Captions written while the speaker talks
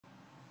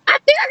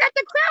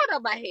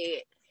on my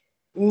head.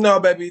 No,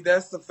 baby,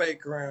 that's the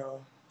fake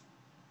crown.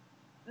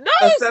 No,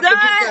 it's Accept the not.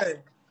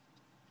 bouquet.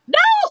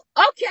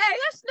 No, okay,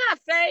 that's not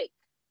fake.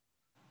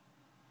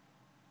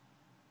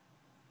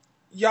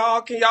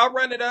 Y'all, can y'all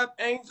run it up,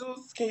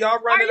 angels? Can y'all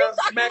run Are it you up?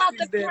 talking Smack about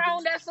these the damn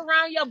crown bitches. that's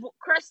around your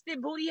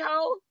crusted booty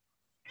hole?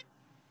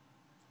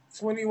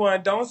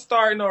 21, don't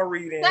start no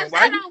reading. That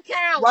don't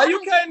count. Why I you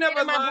don't can't get that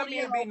never in my lie to booty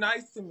me and be hole.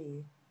 nice to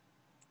me?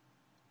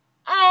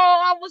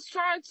 Oh, I was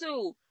trying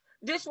to.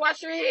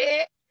 Dishwasher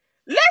head.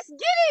 Let's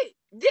get it.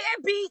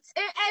 Deadbeats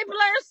and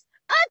enablers.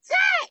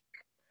 Attack.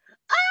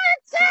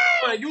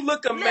 Attack. You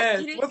look a Let's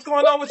mess. get it. What's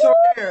going on with your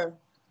hair?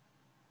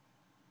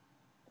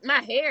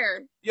 My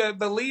hair. Yeah,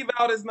 the leave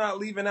out is not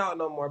leaving out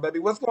no more, baby.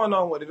 What's going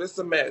on with it? It's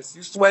a mess.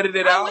 You sweated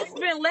it out? Oh, it's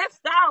been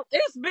left out.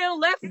 It's been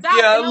left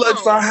out Yeah, it and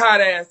looks a alone.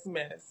 hot ass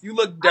mess. You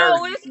look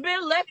dirty. Oh, it's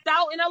been left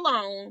out and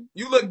alone.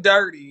 You look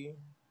dirty.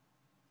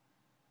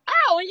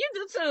 Oh, and you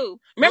do too.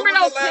 Remember When was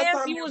those the last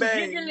pants time you you was bathed?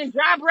 jigging and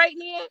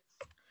gyrating in?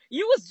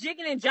 You was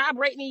jigging and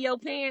gyrating in your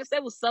pants.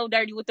 That was so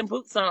dirty with them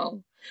boots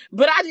on.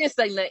 But I didn't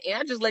say nothing.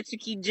 I just let you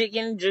keep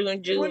jigging,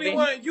 juving.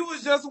 21, you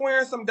was just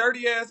wearing some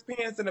dirty ass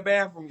pants in the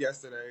bathroom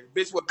yesterday.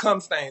 Bitch with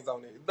cum stains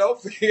on it.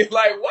 Don't feel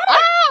like what?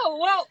 Oh,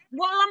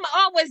 well, I'm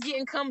always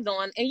getting cummed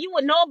on. And you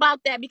would know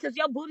about that because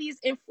your booty is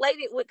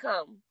inflated with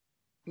cum.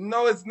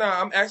 No, it's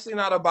not. I'm actually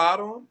not a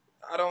bottom.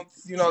 I don't,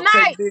 Snipe,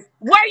 take this.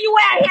 where you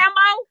at,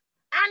 Hamo?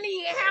 I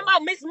need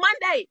Hamo, Miss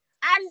Monday.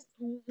 I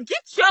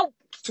get your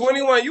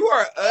 21, you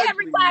are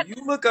ugly. everybody. You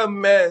look a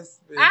mess,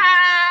 bitch.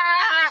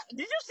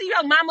 Did you see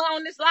your mama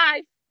on this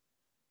live?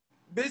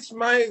 Bitch,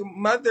 my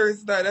mother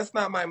is not. That's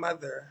not my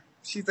mother.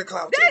 She's a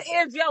clout That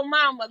chaser. is your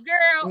mama,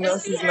 girl. No,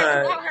 and she she's had not.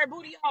 you on her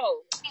booty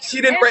hole.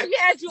 She didn't. And she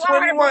had you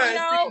on her 21. booty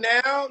hole.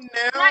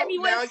 See, Snipe me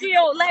with a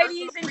shield,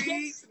 ladies and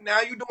gents.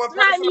 Now you doing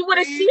Snipe me personal with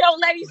a reads.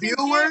 shield, ladies and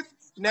Viewers,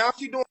 gents. now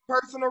she doing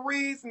personal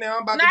reads. Now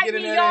I'm about Snipe to get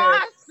in me, that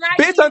y'all. ass.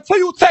 Snipe Bitch, me. until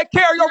you take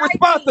care of your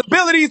Snipe me.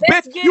 responsibilities,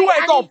 Let's bitch, get you it.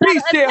 ain't I gonna need be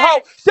y'all to shit, attack.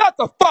 hoe. Shut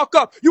the fuck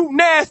up, you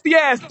nasty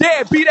ass,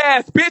 deadbeat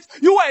ass bitch.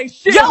 You ain't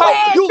shit, Your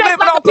hoe. head You shaped living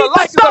like a off the piece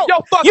of likeness of soap.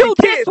 your fucking You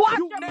kids. dishwasher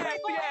You Pringle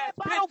nasty head ass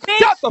bottle, bitch. bitch.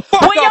 Shut the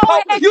fuck When up, your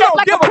hoe. head You shaped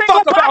don't like give a a Pringle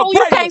fuck about bottle,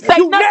 you Pringles. can't say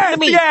You nothing to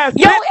me. nasty ass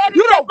Your bitch. head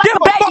is You shaped don't like give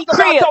a a baby fuck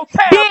about crib, your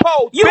bitch.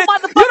 tadpoles, You bitch.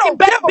 You motherfucking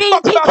don't give baked a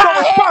bean fuck about your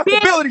pecan head,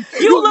 bitch. responsibilities.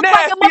 You You look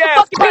like a nasty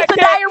ass motherfucking piece of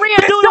crackhead.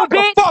 diarrhea Bitch, doodle, shut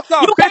the bitch. fuck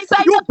up, You bitch. can't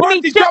say You nothing to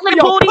me. birthday Chitlin jumping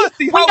your booty.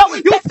 pussy, When hoe. your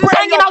You intestines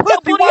spreading hanging your out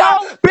your pussy booty wide,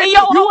 hole and bitch.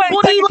 your You whole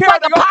ain't booty taking look care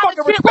like of a your pot of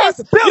fucking chitlins.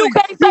 You responsibilities.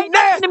 can't You say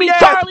nothing to nasty me,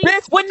 ass Charlie.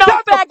 bitch. With no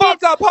Shut the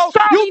fuck faggots. up, hoe.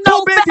 You Charlie,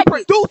 too no busy faggots.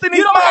 producing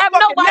You these don't have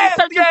motherfucking nobody nasty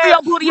searching for ass,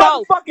 your booty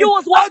hole. You motherfucking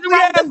was walking ugly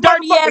around ass them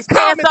dirty motherfucking ass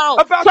pants comments on,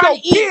 about trying your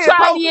to eat kids,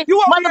 hoe. Charlie and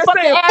You over here motherfucking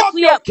saying fuck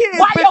Ashley your up. kids,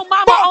 Why bitch. your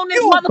mama Fuck on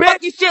this you, bitch.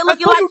 motherfucking shit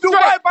looking Until like you do Shrek?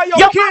 right by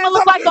your Your mama kids,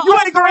 look hoe, like an you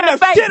ain't ogre gonna in the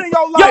have shit face. in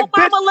your Your life,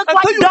 bitch. mama look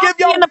like Until you give Donkey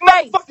your in the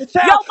face. motherfucking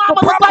Your child the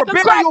mama look proper like a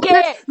burial,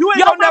 bitch, crackhead. you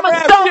ain't Your gonna never mama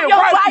have stole shit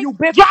your right for bike, you,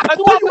 bitch. dropped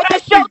you Until off you at the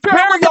actually shelter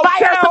and bury went to your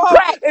buy her child, some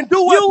hoe, crack. and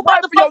do what's You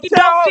right for your motherfucking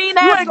dope child, hoe, fiend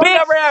you ass ain't gonna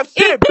never bitch. have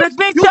Eat shit, this bitch.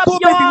 bitch You up, too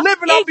busy y'all.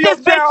 living off Eat of your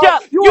this bitch child, hoe.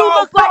 up. You a You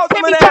whole look like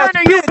fraudulent Timmy ass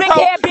Turner, you bitch, big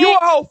hoe. head You a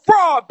bitch. whole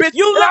fraud, bitch.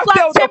 You And look I like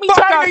said what the Timmy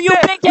fuck I Turner, you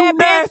said. big You head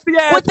bitch. nasty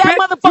ass With that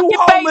bitch. You motherfucking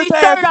homeless faded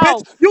ass shirt bitch.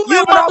 on. You You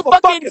living off of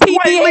motherfucking fucking Sway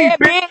TV Lee,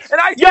 head bitch. bitch.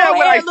 And I Your said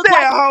what I head look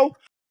like said, hoe.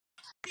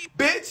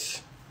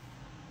 Bitch.